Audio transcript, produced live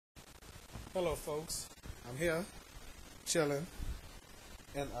Hello, folks. I'm here, chilling,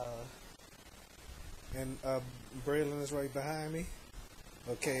 and Braylon is right behind me.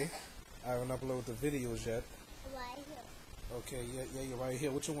 Okay, I haven't uploaded the videos yet. Right here. Okay, yeah, you're right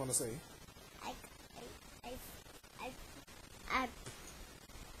here. What you want to say? I, I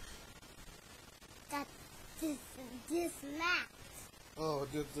got this map. Oh,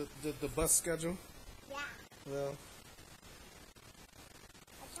 the bus schedule? Yeah. Well,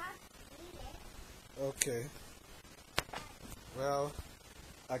 I can't read it. okay. Well,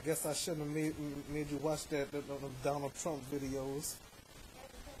 I guess I shouldn't have made you watch the Donald Trump videos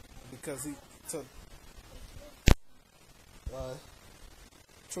because he took.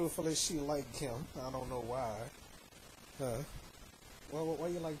 Truthfully, she liked him. I don't know why. Well, why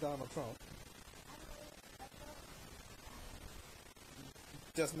you like Donald Trump?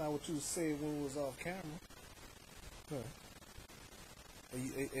 That's not what you said when we was off camera.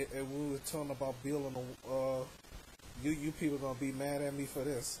 And we were talking about building you people gonna be mad at me for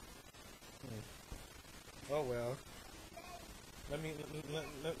this. Oh well. Let me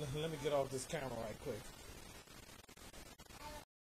get off this camera right quick.